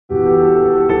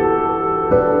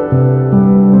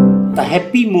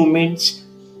happy moments,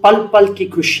 pal pal ki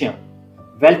khushiyan.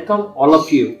 Welcome all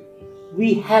of you. We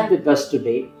have with us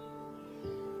today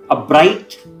a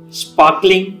bright,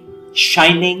 sparkling,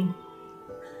 shining,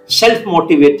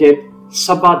 self-motivated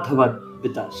Saba Dhawan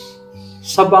with us.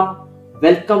 Saba,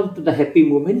 welcome to the happy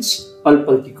moments, pal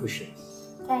pal ki khushiyan.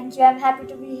 Thank you. I'm happy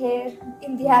to be here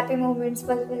in the happy moments,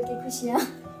 pal pal ki khushiyan.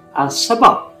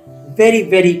 Saba, very,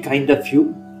 very kind of you.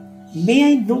 May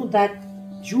I know that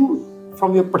you,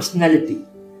 from your personality,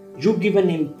 you give an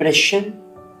impression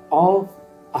of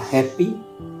a happy,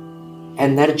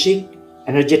 energetic,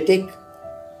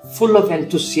 full of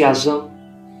enthusiasm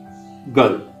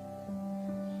girl.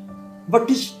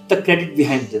 What is the credit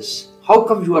behind this? How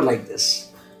come you are like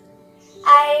this?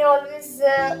 I always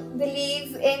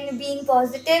believe in being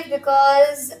positive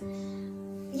because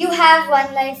you have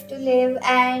one life to live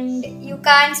and you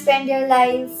can't spend your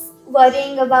life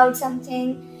worrying about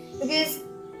something, because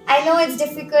I know it's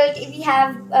difficult. We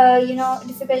have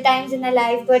difficult times in our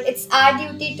life, but it's our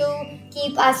duty to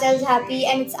keep ourselves happy,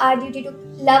 and it's our duty to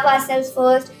love ourselves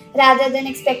first rather than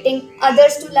expecting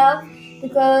others to love,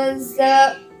 because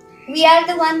we are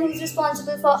the one who's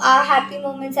responsible for our happy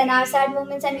moments and our sad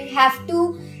moments, and we have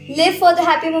to live for the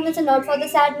happy moments and not for the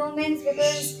sad moments,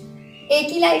 because एक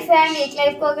ही life है and एक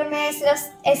life को अगर मैं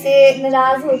सिर्फ ऐसे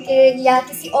नाराज होके या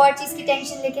किसी और चीज़ की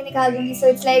टेंशन लेके निकाल दूंगी, सो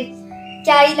इट्स लाइक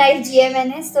क्या ही लाइफ जी है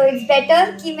मैंने. सो इट्स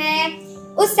बेटर कि मैं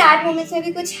उस सैड मोमेंट्स में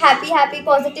भी कुछ हैप्पी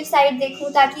पॉजिटिव साइड देखूं,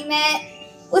 ताकि मैं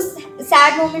उस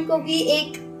सैड मोमेंट को भी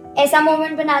एक ऐसा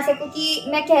मोमेंट बना सकूं कि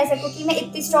मैं कह सकूं कि मैं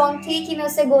इतनी स्ट्रॉन्ग थी कि मैं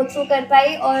उससे गो थ्रू कर पाई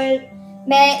और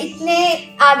मैं इतने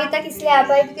आगे तक इसलिए आ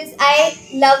पाई, because I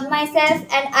love my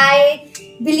self and I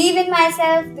believe in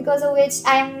myself, because of which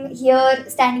I'm here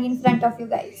standing in front of you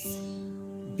guys.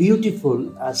 Beautiful.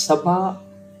 Saba,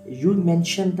 you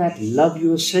mentioned that love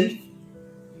yourself,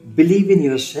 believe in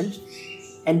yourself,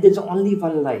 and there's only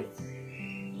one life.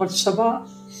 But Saba,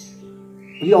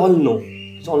 we all know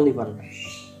it's only one life.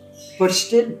 But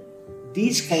still,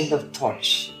 these kind of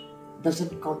thoughts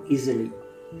doesn't come easily.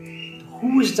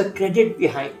 Who is the credit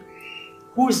behind?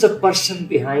 Who is the person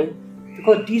behind?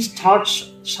 Because these thoughts,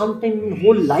 sometimes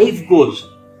whole life goes.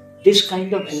 This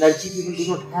kind of energy, people do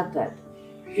not have that.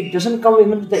 It doesn't come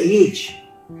even with the age.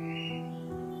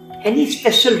 Any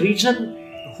special reason?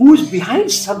 Who is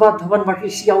behind Saba Dhawan, what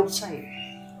we see outside?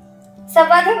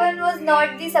 Saba Dhawan was not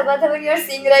the Saba Dhawan you're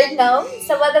seeing right now.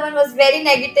 Saba Dhawan was very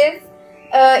negative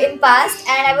in past,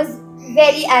 and I was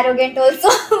very arrogant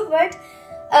also. But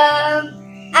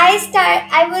I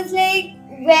was like,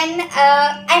 when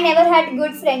I never had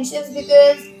good friendships,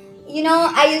 because I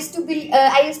used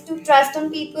to trust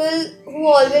on people who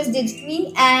always ditched me,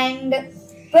 and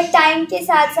but time के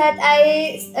साथ साथ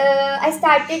I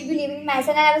started believing in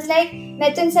myself, and I was like,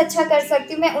 मैं तो इनसे अच्छा कर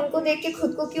सकती हूँ, मैं उनको देख के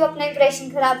खुद को क्यों अपना इंप्रेशन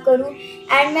खराब करूँ,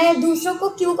 एंड मैं दूसरों को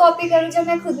क्यों कॉपी करूँ जब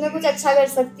मैं खुद में कुछ अच्छा कर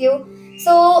सकती हूँ.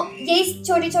 सो यही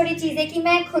छोटी छोटी चीज़ें कि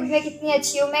मैं खुद में कितनी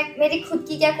अच्छी हूँ, मेरी खुद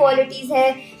की क्या क्वालिटीज़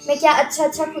है, मैं क्या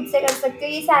अच्छा खुद से कर सकती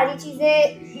हूँ, ये सारी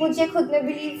चीज़ें मुझे खुद में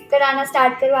बिलीव कराना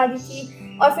स्टार्ट करवा दी थी.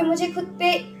 और फिर मुझे खुद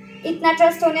पे इतना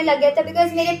ट्रस्ट होने लग गया था,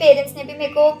 बिकॉज मेरे पेरेंट्स ने भी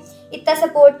मेरे को इतना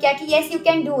सपोर्ट किया कि yes you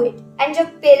can do it. And जब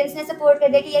पेरेंट्स ने सपोर्ट कर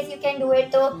दिया कि yes you can do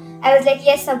it, तो I was like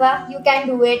yes Saba you can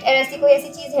do it. और ऐसी कोई ऐसी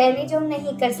चीज़ है नहीं जो हम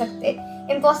नहीं कर सकते.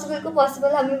 इम्पॉसिबल को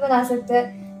पॉसिबल हम ही बना सकते हैं.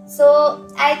 So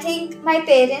I think my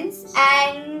parents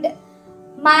and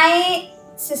my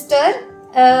sister,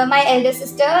 my elder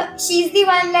sister, she's the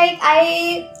one, like I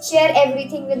share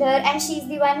everything with her, and she's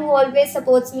the one who always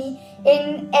supports me in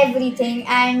everything.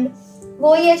 And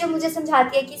वो ये जो मुझे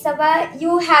समझाती है कि सबा,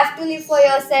 you have to live for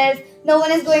yourself. No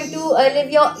one is going to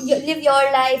live your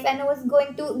life, and no one is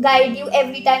going to guide you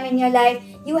every time in your life.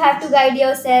 You have to guide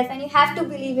yourself, and you have to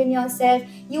believe in yourself.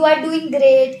 You are doing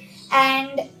great,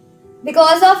 and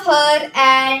because of her,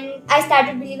 and I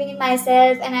started believing in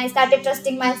myself, and I started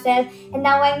trusting myself, and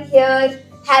now I'm here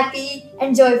happy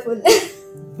and joyful.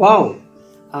 Wow.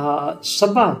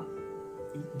 Saba,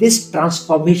 this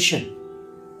transformation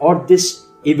or this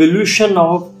evolution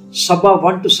of Saba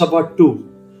 1 to Saba 2,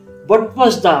 what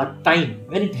was the time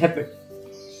when it happened?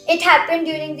 It happened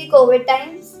during the COVID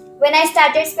times, when I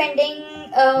started spending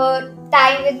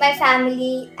time with my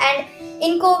family. And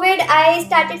in COVID, I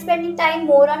started spending time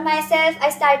more on myself. I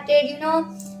started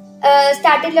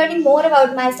learning more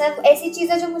about myself. ऐसी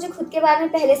चीज़ें जो मुझे खुद के बारे में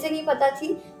पहले से नहीं पता थी,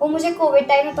 वो मुझे कोविड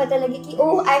टाइम में पता लगी कि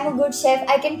oh, I'm a good chef,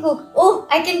 I can cook, oh,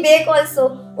 I can bake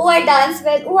also, oh, I dance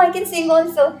well, oh, I can sing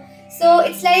also. So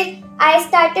it's like I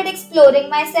started exploring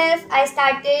myself. I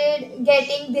started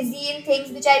getting busy in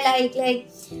things which I like. Like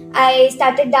I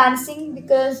started dancing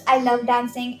because I love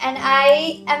dancing, and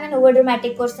I am an over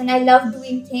dramatic person. I love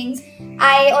doing things.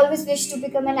 I always wish to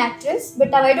become an actress, but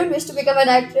now I don't wish to become an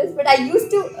actress. But I used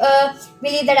to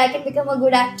believe that I can become a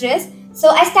good actress. So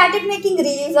I started making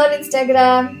reels on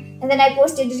Instagram, and then I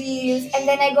posted reels, and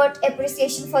then I got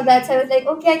appreciation for that. So I was like,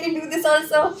 okay, I can do this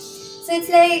also. So it's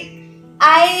like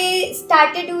I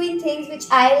started doing things which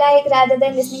I like rather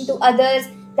than listening to others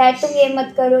that तुम ये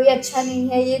मत करो ये अच्छा नहीं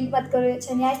है ये मत करो ये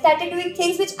अच्छा नहीं है. I started doing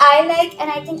things which I like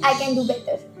and I think I can do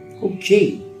better.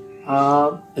 Okay.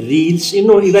 Reels,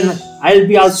 even I'll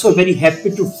be also very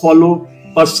happy to follow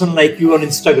person like you on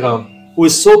Instagram who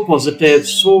is so positive,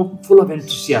 so full of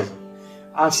enthusiasm.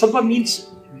 Sabha, means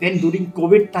when during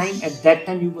COVID time, at that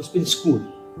time you must be in school.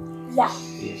 Yeah.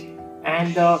 Yes.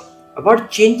 And what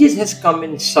changes has come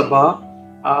in Sabha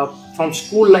from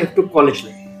school life to college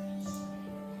life?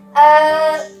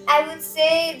 I would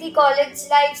say the college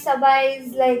life Sabha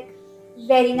is like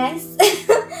very nice.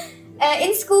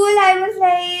 In school, I was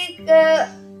like the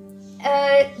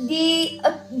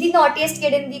naughtiest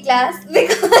kid in the class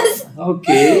because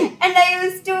Okay. and I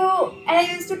used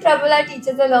to trouble our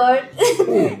teachers a lot.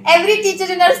 Every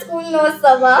teacher in our school knows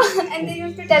Sabha, and they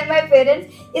used to tell my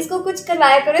parents, इसको कुछ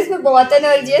करवाया करो, इसमें बहुत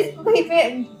energy है,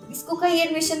 इसको कहीं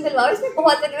admission दिलवाओ, इसमें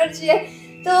बहुत एनर्जी है.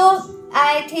 तो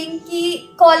I think कि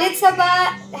college Sabha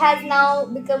has now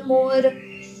become more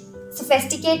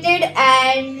sophisticated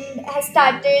and has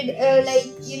started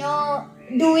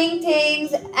doing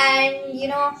things and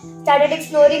started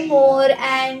exploring more,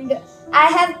 and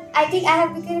I think I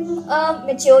have become a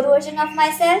mature version of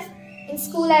myself. In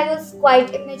school I was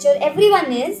quite immature. Everyone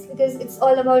is, because it's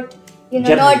all about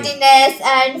Generally. naughtiness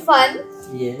and fun.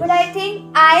 Yes. But I think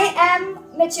I am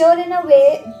mature in a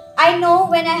way. I know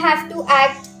when I have to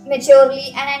act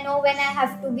maturely, and I know when I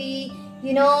have to be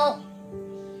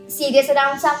serious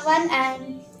around someone,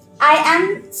 and I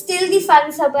am still the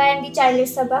fun Sabha and the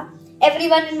childish Sabha.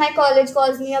 Everyone in my college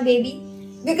calls me a baby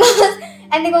because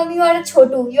and they call me you are a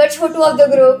chotu of the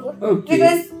group. Okay.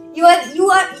 Because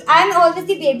I'm always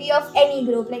the baby of any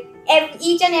group. Like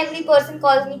each and every person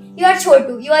calls me you are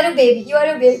chotu, you are a baby, you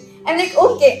are a baby. I'm like,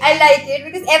 okay, I like it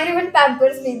because everyone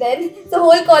pampers me then. So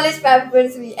whole college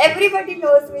pampers me. Everybody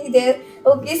knows me there.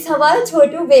 Okay, Sabha,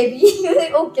 chotu, baby.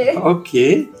 Like, okay.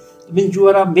 Okay. I mean,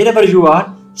 wherever you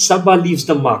are, Sabha leaves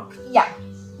the mark. Yeah.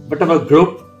 Whatever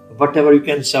group, whatever you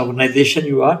can say, organization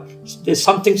you are, there's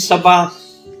something Sabha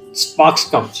sparks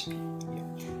comes.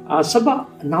 Sabha,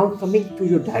 now coming to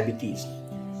your diabetes,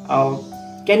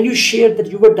 can you share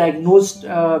that you were diagnosed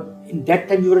in that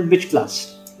time? You were in which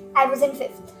class? I was in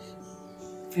 5th.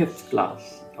 5th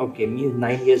class. Okay, means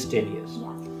 9 years, 10 years.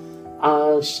 Yeah.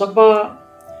 Sabha,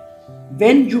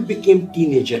 when you became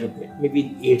teenager,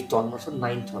 maybe 8th onwards or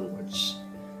 9th onwards,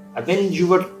 when you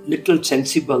were little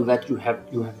sensible that you have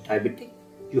diabetes,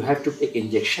 you have to take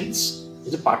injections,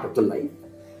 it's a part of the life,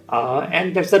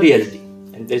 and that's the reality,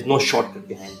 and there's no shortcut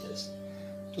behind this.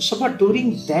 So Sabha,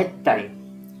 during that time,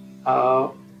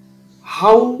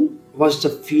 how was the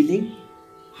feeling?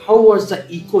 How was the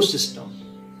ecosystem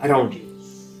around you?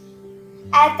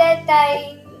 At that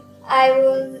time,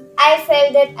 I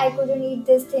felt that I couldn't eat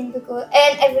this thing because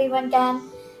and everyone can,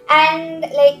 and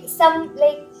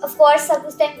of course सब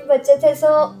उस time पे बच्चे थे,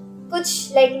 so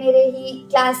कुछ मेरे ही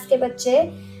class के बच्चे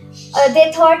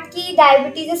they thought कि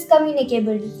diabetes is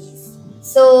communicable disease,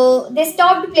 so they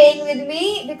stopped playing with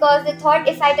me because they thought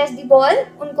if I touch the ball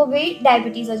उनको भी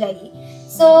diabetes हो जाएगी.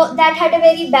 So that had a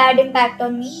very bad impact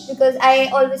on me because I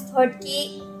always thought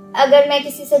कि अगर मैं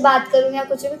किसी से बात करूँ या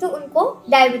कुछ भी तो उनको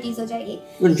diabetes हो जाएगी.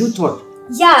 When you thought?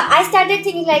 Yeah, I started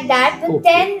thinking like that, but Okay.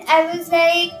 then I was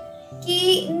like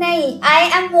कि नहीं, I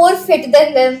am more fit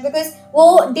than them because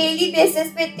वो daily basis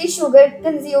पे इतनी sugar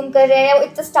consume कर रहे हैं, वो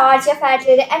इतना starch या fat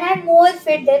ले रहे हैं, and I'm more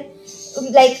fit than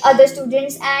other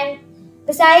students. And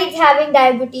besides having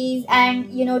diabetes and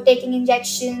taking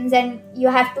injections, and you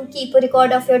have to keep a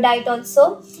record of your diet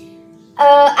also,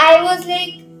 I was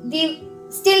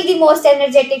still the most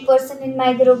energetic person in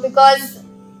my group because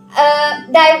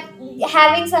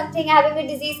having a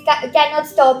disease cannot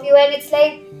stop you, and it's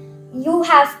like you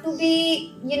have to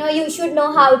be, you should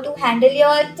know how to handle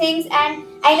your things, and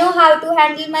I know how to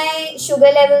handle my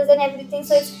sugar levels and everything,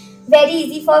 so it's very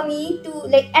easy for me to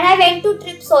and I went to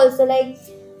trips also.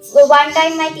 So one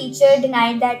time my teacher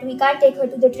denied that we can't take her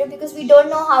to the trip because we don't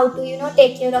know how to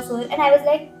take care of her, and I was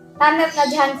like, ma'am, मैं अपना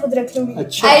ध्यान खुद रख लूँगी.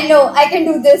 अच्छा. I know I can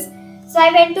do this. So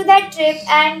I went to that trip,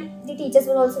 and the teachers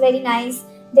were also very nice.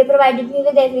 They provided me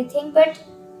with everything, but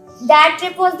that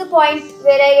trip was the point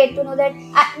where I get to know that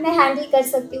मैं handle कर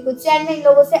सकती हूँ खुद से and मैं इन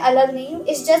लोगों से अलग नहीं हूँ.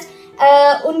 It's just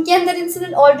उनके अंदर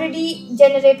इंसुलिन ऑलरेडी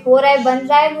जनरेट हो रहा है, बन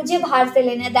रहा है, मुझे बाहर से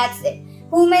लेना है. That's it.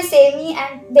 Who may say me,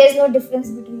 and there's no difference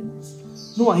between us.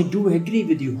 No, I do agree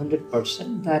with you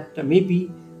 100% that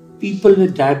maybe people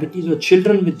with diabetes or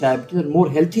children with diabetes are more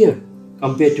healthier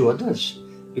compared to others.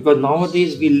 Because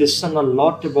nowadays we listen a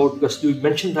lot about, because you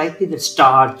mentioned rightly that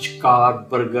starch, carb,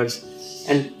 burgers,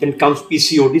 and then comes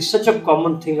PCOD, such a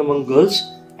common thing among girls,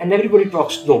 and everybody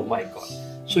talks, no, my God.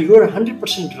 So you are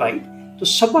 100% right. So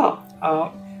Saba,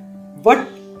 what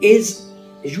is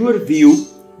your view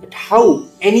that how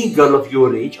any girl of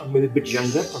your age, or maybe a bit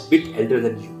younger or a bit elder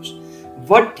than you,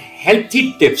 what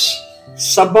healthy tips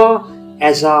Saba,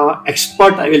 as a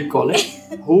expert I will call it,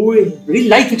 who real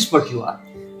life expert you are,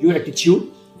 your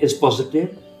attitude is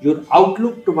positive, your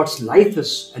outlook towards life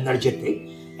is energetic,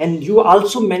 and you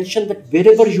also mentioned that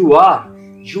wherever you are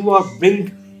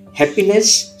bring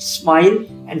happiness, smile,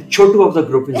 and chotu of the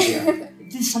group in there.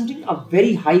 This is something of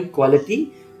very high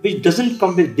quality which doesn't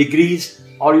come with degrees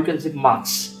or you can say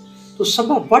marks. तो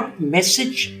सबा, what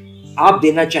message आप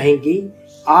देना चाहेंगे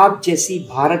आप जैसी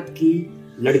भारत की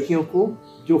लड़कियों को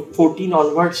जो 14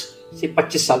 onwards से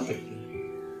 25 साल तक की?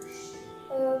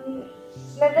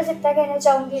 मैं बस इतना कहना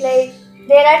चाहूँगी, like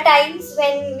there are times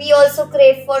when we also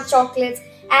crave for chocolates,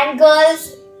 and girls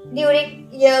during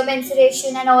your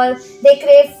menstruation and all, they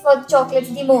crave for chocolates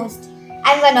the most.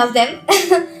 I'm one of them.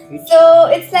 So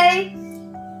it's like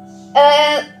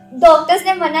doctors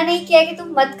ने मना नहीं किया कि तुम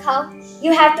मत खाओ.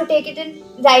 You have to take it in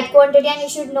right quantity and you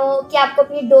should know कि आपको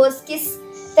अपनी डोज किस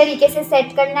तरीके से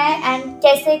सेट करना है and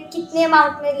कैसे कितने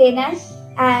अमाउंट में लेना है.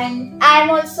 And I am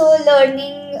also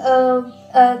learning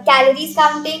calories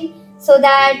counting so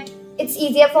that it's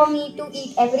easier for me to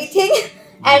eat everything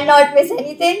and not miss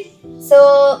anything. So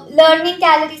learning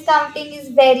calories counting is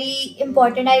very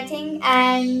important, I think,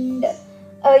 and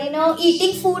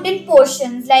eating food in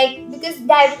portions, like because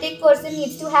diabetic person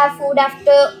needs to have food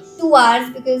after 2 hours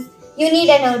because you need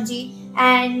energy,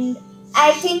 and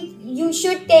I think you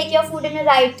should take your food in a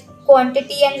right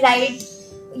quantity and right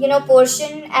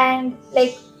portion, and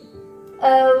like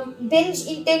binge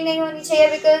eating नहीं होनी चाहिए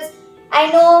because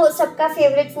I know सबका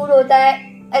favorite food होता है.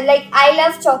 Like I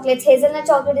love chocolates. Hazelnut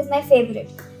chocolate is my favorite.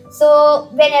 So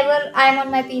whenever I'm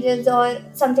on my periods or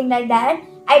something like that,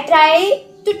 I try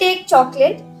to take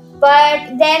chocolate,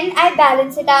 but then I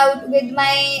balance it out with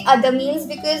my other meals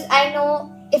because I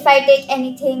know if I take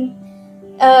anything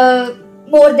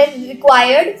more than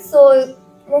required, so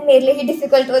वो मेरे लिए ही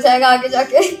difficult हो जाएगा आगे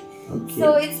जाके. Okay.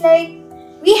 So it's like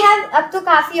we have अब तो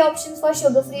काफी options for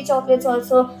sugar free chocolates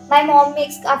also. My mom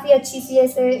makes काफी अच्छी सी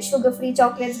ऐसे sugar free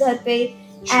chocolates घर पे.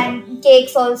 Sure. And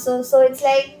cakes also. So it's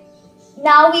like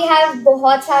now we have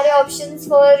बहुत सारे options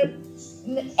for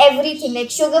everything. Like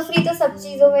sugar free तो सब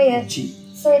चीजों में है.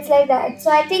 So it's like that.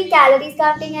 So I think calories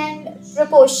counting and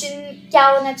proportion क्या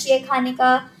होना चाहिए खाने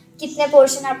का, कितने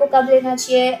portion आपको कब लेना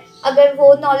चाहिए, अगर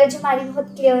वो knowledge हमारी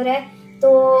बहुत clear है तो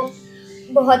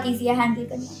बहुत easy है handle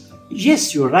करना.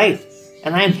 Yes, you're right.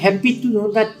 And I am happy to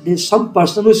know that there's some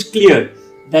person who is clear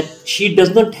that she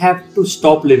does not have to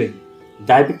stop living.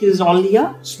 Diabetes is only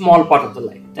a small part of the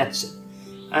life. That's it.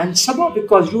 And Saba,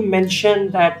 because you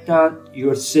mentioned that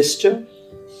your sister,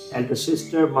 elder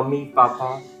sister, mummy,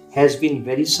 papa, has been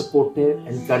very supportive,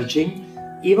 encouraging.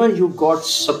 Even you got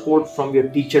support from your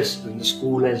teachers in the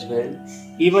school as well.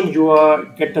 Even you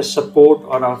get a support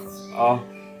or a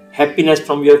happiness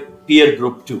from your peer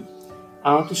group too.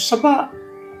 So Saba,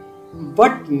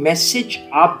 what message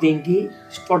आप देंगे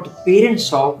for the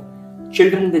parents of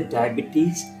children with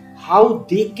diabetes? How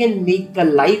they can make the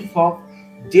life of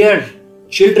their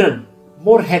children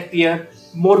more happier,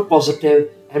 more positive,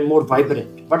 and more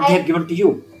vibrant? What they have given to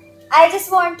you? I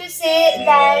just want to say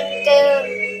that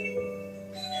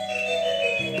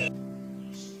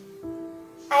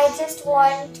I just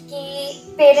want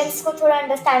कि parents को थोड़ा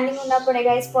understanding होना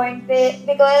पड़ेगा इस point पे,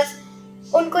 because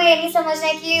उनको ये नहीं समझना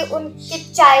है कि उनके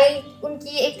child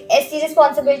उनकी एक ऐसी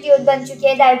responsibility बन चुकी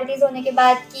है diabetes होने के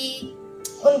बाद कि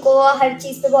उनको हर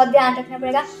चीज़ पे बहुत ध्यान रखना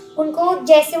पड़ेगा. उनको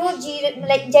जैसे वो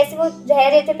जैसे वो रह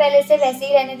रहे थे पहले से वैसे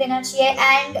ही रहने देना चाहिए,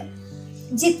 एंड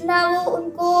जितना वो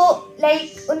उनको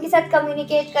उनके साथ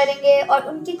कम्युनिकेट करेंगे और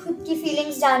उनकी खुद की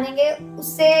फीलिंग्स जानेंगे,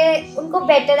 उससे उनको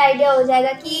बेटर आइडिया हो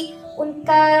जाएगा कि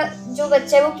उनका जो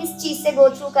बच्चा है वो किस चीज़ से गो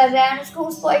थ्रू कर रहा है और उसको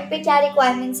उस पॉइंट पे क्या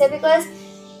रिक्वायरमेंट्स है. बिकॉज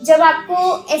जब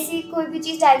आपको ऐसी कोई भी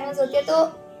चीज़ डायग्नोज होती है तो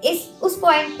उस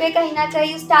पॉइंट पे कहीं ना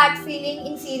कहीं you start feeling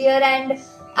inferior, and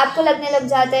आपको लगने लग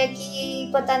जाता है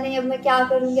कि पता नहीं अब मैं क्या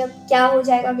करूँगी, अब क्या हो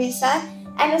जाएगा मेरे साथ.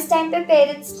 एंड उस टाइम पे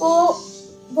पेरेंट्स को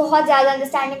बहुत ज़्यादा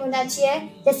अंडरस्टैंडिंग होना चाहिए,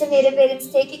 जैसे मेरे पेरेंट्स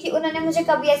थे, क्योंकि उन्होंने मुझे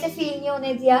कभी ऐसे फील नहीं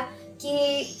होने दिया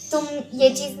कि तुम ये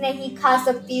चीज़ नहीं खा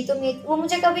सकती, वो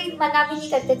मुझे कभी मना भी नहीं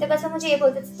करते थे, बस वो मुझे ये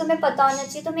बोलते थे तुम्हें पता होना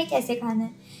चाहिए तुम्हें कैसे खाना है,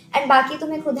 एंड बाकी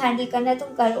तुम्हें खुद हैंडल करना है,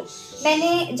 तुम करो।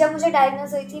 मैंने जब मुझे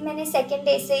डायग्नोज हुई थी, मैंने सेकेंड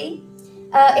डे से ही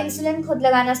इंसुलिन खुद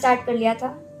लगाना स्टार्ट कर लिया था।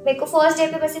 मेरे को फर्स्ट डे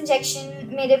पे बस इंजेक्शन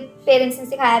मेरे पेरेंट्स ने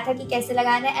सिखाया था कि कैसे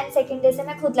लगाना है, एंड सेकेंड डे से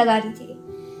मैं खुद लगा रही थी।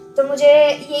 तो मुझे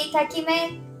यही था कि मैं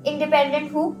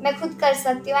इंडिपेंडेंट हूँ, मैं खुद कर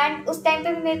सकती हूँ। एंड उस टाइम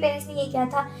पे भी मेरे पेरेंट्स ने यही कहा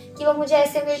था कि वो मुझे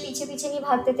ऐसे मेरे पीछे पीछे नहीं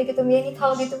भागते थे कि तुम ये नहीं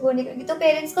खाओगी तुम वो नहीं करोगी। तो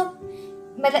पेरेंट्स को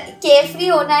मतलब केयर फ्री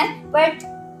होना है, बट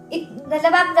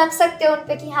मतलब आप रख सकते हो उन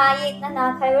पे कि हाँ ये इतना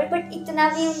ना खाए, बट इतना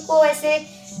भी उनको ऐसे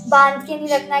बांध के नहीं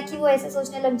रखना कि वो ऐसे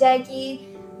सोचने लग जाए कि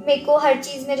मेरे को हर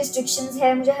चीज़ में रिस्ट्रिक्शंस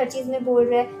है, मुझे हर चीज़ में बोल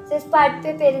रहे हैं। तो इस पार्ट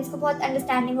पे पेरेंट्स को बहुत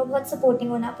अंडरस्टैंडिंग और बहुत सपोर्टिंग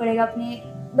होना पड़ेगा अपने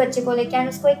बच्चे को लेकर, एंड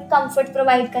उसको एक कंफर्ट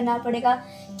प्रोवाइड करना पड़ेगा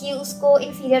कि उसको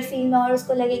इन्फीरियर फील ना, और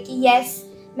उसको लगे कि यस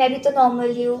मैं भी तो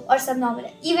नॉर्मल ही हूँ और सब नॉर्मल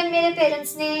है। इवन मेरे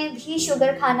पेरेंट्स ने भी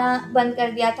शुगर खाना बंद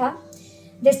कर दिया था,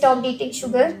 they stopped eating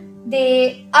sugar. They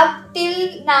up till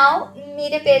now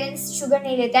मेरे पेरेंट्स शुगर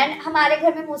नहीं लेते, एंड हमारे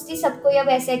घर में मोस्टली सबको अब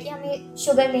ऐसा है कि हमें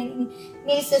शुगर लेनी नहीं।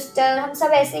 मेरी सिस्टर हम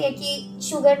सब ऐसे है कि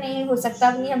शुगर नहीं हो सकता,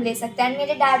 अब नहीं हम ले सकते। एंड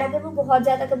मेरे डैड अगर वो बहुत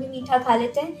ज़्यादा कभी मीठा खा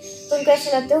लेते हैं तो उनको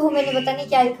ऐसा लगता है वो मैंने पता नहीं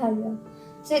क्या ही खा लिया।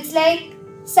 सो इट्स लाइक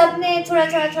सब ने थोड़ा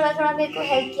थोड़ा मेरे को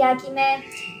हेल्प किया कि मैं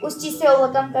उस चीज़ से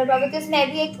ओवरकम कर पाऊँ, बिकॉज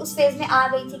मैं भी एक उस फेज में आ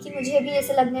गई थी कि मुझे भी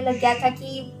ऐसे लगने लग गया था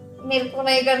कि मेरे को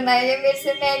नहीं करना है ये, मेरे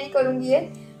से मैं नहीं करूँगी ये।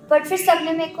 बट फिर सब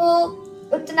ने मेरे को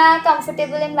उतना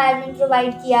कंफर्टेबल एनवायरनमेंट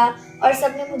प्रोवाइड किया, और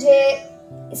सब ने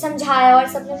मुझे समझाया, और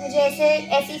सब ने मुझे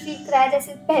ऐसे फील कराया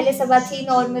जैसे पहले सबा थी,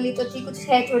 नॉर्मली तो थी, कुछ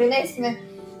है थोड़े ना इसमें।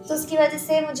 तो उसकी वजह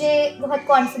से मुझे बहुत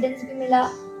कॉन्फिडेंस भी मिला,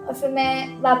 और फिर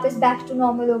मैं वापस बैक टू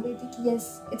नॉर्मल हो गई थी कि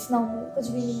यस इट्स नॉर्मल, कुछ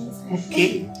भी नहीं है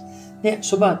इसमें।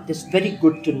 सुबह it's very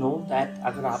good to know that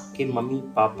अगर आपके मम्मी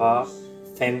पापा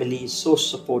family so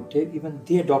supportive, even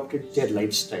they adopted their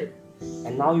lifestyle,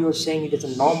 and now you are saying it is a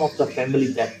norm of the family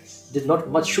that there's not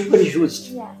much sugar is used.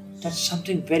 Yeah. That's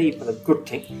something very good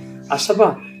thing. Saba,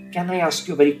 can I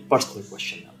ask you a very personal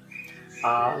question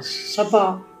now? Saba,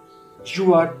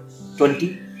 you are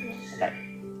 20,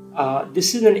 right?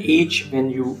 This is an age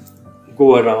when you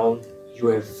go around,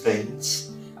 you have friends,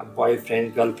 a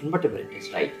boyfriend, girlfriend, whatever it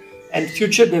is, right? And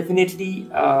future definitely,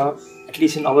 at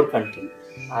least in our country,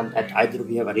 and that either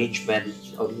we have arranged marriage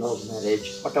or love marriage,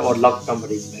 whatever, or love come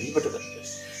arranged marriage, whatever it is.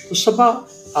 So Saba,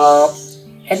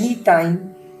 anytime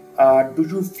do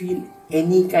you feel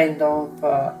any kind of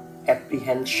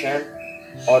apprehension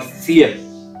or fear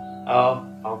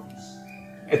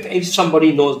if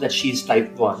somebody knows that she is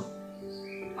type 1,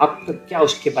 आपका क्या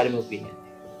उसके बारे में opinion है?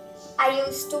 I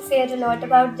used to fear a lot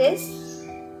about this,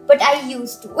 but I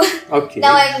used to. Okay.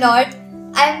 Now I'm not.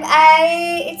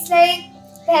 It's like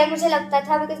पहले मुझे लगता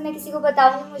था बिकॉज मैं किसी को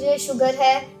बताऊंगी मुझे शुगर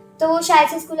है तो वो शायद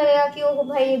से इसको लगेगा कि ओह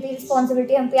भाई ये भी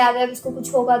रिस्पॉन्सिबिलिटी हम पे आ गया, इसको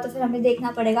कुछ होगा तो फिर हमें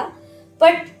देखना पड़ेगा।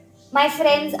 But my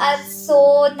friends are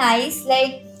so nice,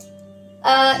 like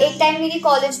एक टाइम मेरी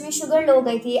कॉलेज में शुगर लो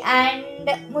गई थी एंड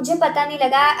मुझे पता नहीं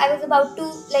लगा, I was about to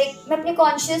like मैं अपने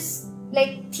कॉन्शियस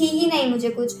लाइक थी ही नहीं मुझे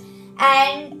कुछ,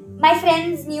 एंड माई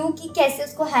फ्रेंड्स न्यू कि कैसे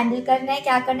उसको हैंडल करना है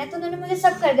क्या करना है, तो उन्होंने मुझे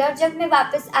सब कर दिया। और जब मैं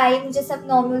वापस आई मुझे सब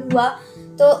नॉर्मल हुआ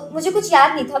तो मुझे कुछ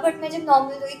याद नहीं था, बट मैं जब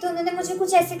नॉर्मल हुई तो उन्होंने मुझे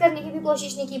कुछ ऐसे करने की भी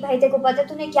कोशिश नहीं की, भाई तेरे को पता है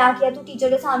तूने क्या किया, तू टीचर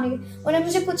के सामने, उन्होंने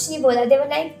मुझे कुछ नहीं बोला। दे were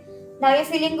like now you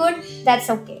feeling good, that's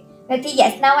okay. मैं थी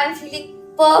yes now I am feeling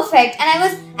perfect,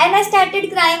 and I started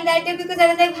crying that day because I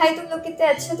was like भाई तुम लोग कितने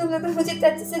अच्छे, तुम लोग तो मुझे इतने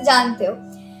अच्छे से जानते हो।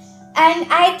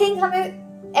 एंड आई थिंक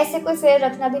हमें ऐसे कोई फेयर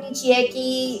रखना भी नहीं चाहिए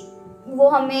कि वो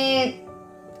हमें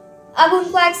अब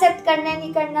उनको एक्सेप्ट करना है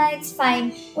नहीं करना, इट्स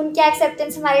फाइन। उनकी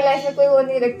एक्सेप्टेंस हमारी लाइफ में कोई वो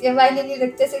नहीं रखती है, वाइल्ड नहीं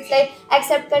रखते। सो इट्स लाइक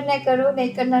एक्सेप्ट करना है करो,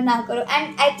 नहीं करना ना करो।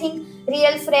 And I think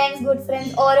real friends, good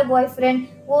friends और अ बॉयफ्रेंड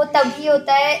वो तभी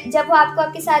होता है जब वो आपको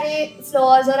आपके सारे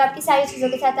फ्लॉज और आपकी सारी चीज़ों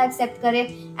के साथ एक्सेप्ट करे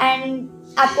एंड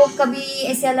आपको कभी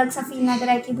ऐसे अलग सा फील ना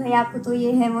कराए कि भाई आपको तो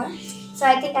ये है वो। So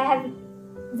I think I have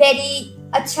very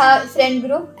अच्छा friend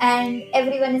group and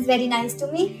everyone is very nice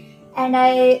to me, and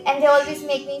they always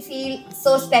make me feel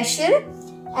so special,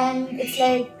 and it's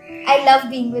like I love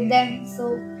being with them, so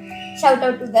shout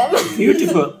out to them.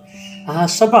 Beautiful.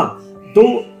 Saba, though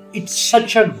it's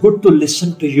such a good to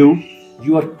listen to you,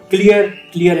 you are clear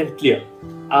and clear,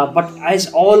 but as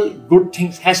all good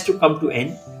things has to come to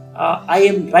end, I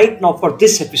am right now for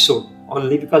this episode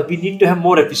only because we need to have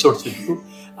more episodes with you.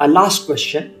 Last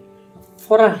question,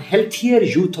 for a healthier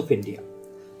youth of India,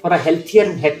 for a healthier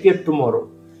and happier tomorrow,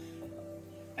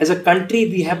 as a country,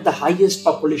 we have the highest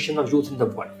population of youth in the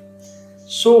world.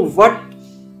 So what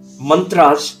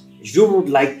mantras you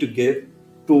would like to give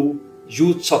to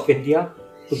youths of India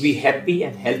to be happy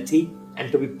and healthy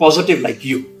and to be positive like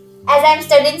you? As I'm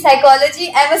studying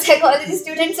psychology, I'm a psychology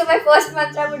student, so my first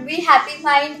mantra would be happy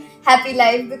mind, happy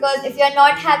life. Because if you're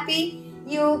not happy,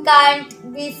 you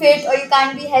can't be fit or you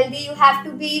can't be healthy. You have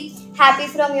to be happy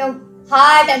from your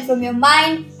heart and from your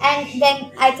mind, and then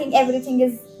I think everything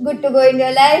is good to go in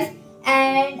your life.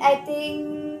 And I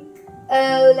think,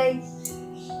 like,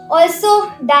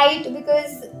 also diet,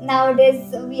 because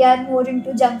nowadays we are more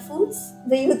into junk foods.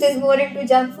 The youth is more into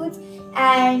junk foods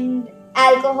and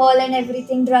alcohol and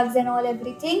everything, drugs and all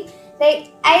everything.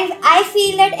 Like I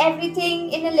feel that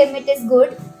everything in a limit is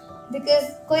good, because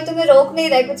कोई तुम्हें रोक नहीं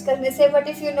रहा है कुछ करने से, but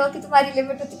if you know कि तुम्हारी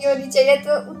लिमिट उतनी होनी चाहिए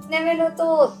तो उतने में लो तो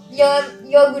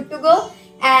you're good to go.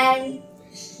 And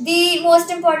the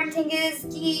most important thing is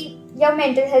कि your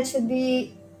mental health should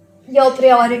be your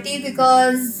priority,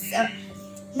 because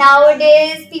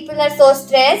nowadays people are so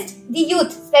stressed. The youth,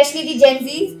 especially the Gen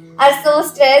Zs, are so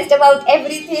stressed about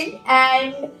everything,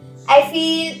 and I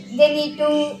feel they need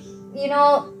to,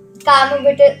 calm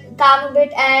a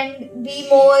bit, and be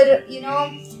more,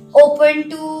 open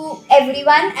to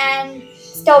everyone and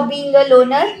stop being a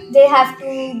loner. They have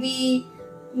to be,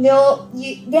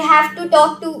 they have to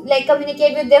talk to, like,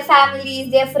 communicate with their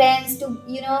families, their friends, to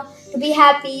be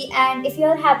happy. And if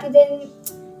you're happy, then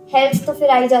health to fir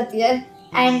aa jati hai.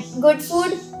 And good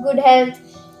food, good health,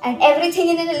 and everything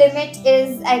in a limit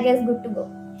is, I guess, good to go.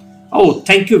 Oh,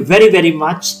 thank you very, very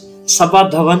much, Saba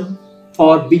Dhawan,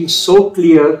 for being so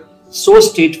clear, so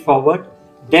straightforward.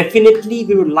 Definitely,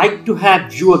 we would like to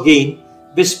have you again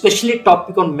with specially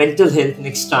topic on mental health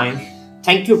next time.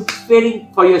 Thank you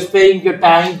for your sparing your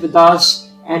time with us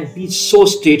and be so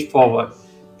straightforward.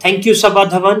 Thank you, Saba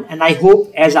Dhawan, and I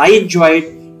hope as I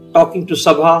enjoyed talking to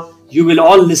Sabha, you will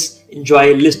all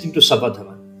enjoy listening to Saba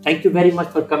Dhawan. Thank you very much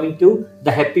for coming to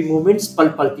the Happy Moments, Pal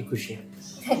Pal Ki Khushiyan.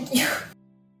 Thank you.